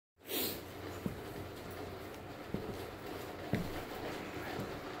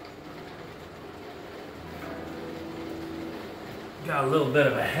Got a little bit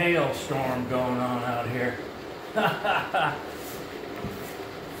of a hailstorm going on out here. I'm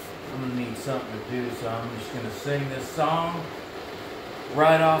gonna need something to do, so I'm just gonna sing this song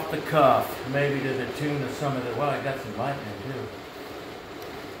right off the cuff, maybe to the tune of some of the, well, I got some lightning too.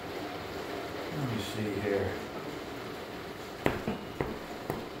 Let me see here.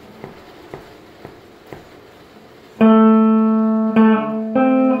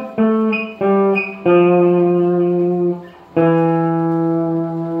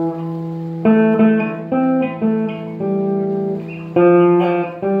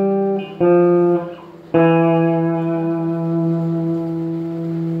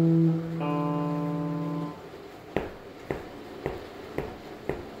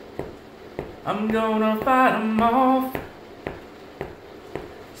 I'm gonna fight 'em off.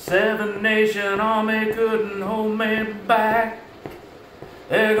 Seven Nation Army couldn't hold me back.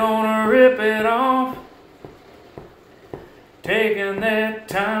 They're gonna rip it off, taking their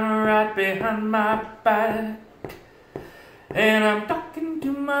time right behind my back. And I'm talking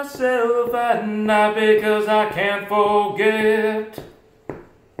to myself at night because I can't forget.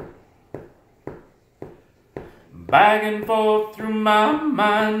 Back and forth through my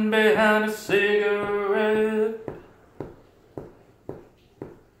mind behind a cigarette.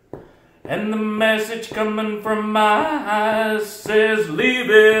 And the message coming from my eyes says, leave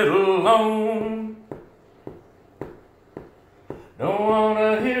it alone. Don't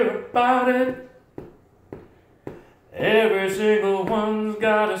wanna hear about it. Every single one's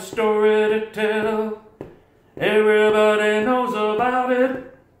got a story to tell. Everybody knows about it.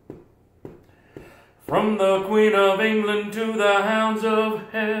 From the Queen of England to the hounds of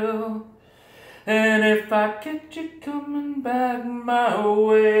hell. And if I catch you coming back my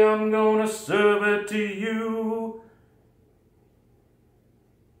way, I'm gonna serve it to you.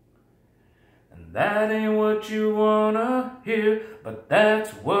 And that ain't what you wanna hear, but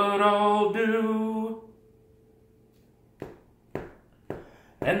that's what I'll do.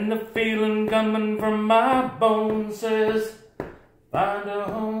 And the feeling coming from my bones says, find a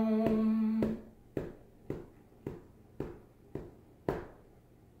home.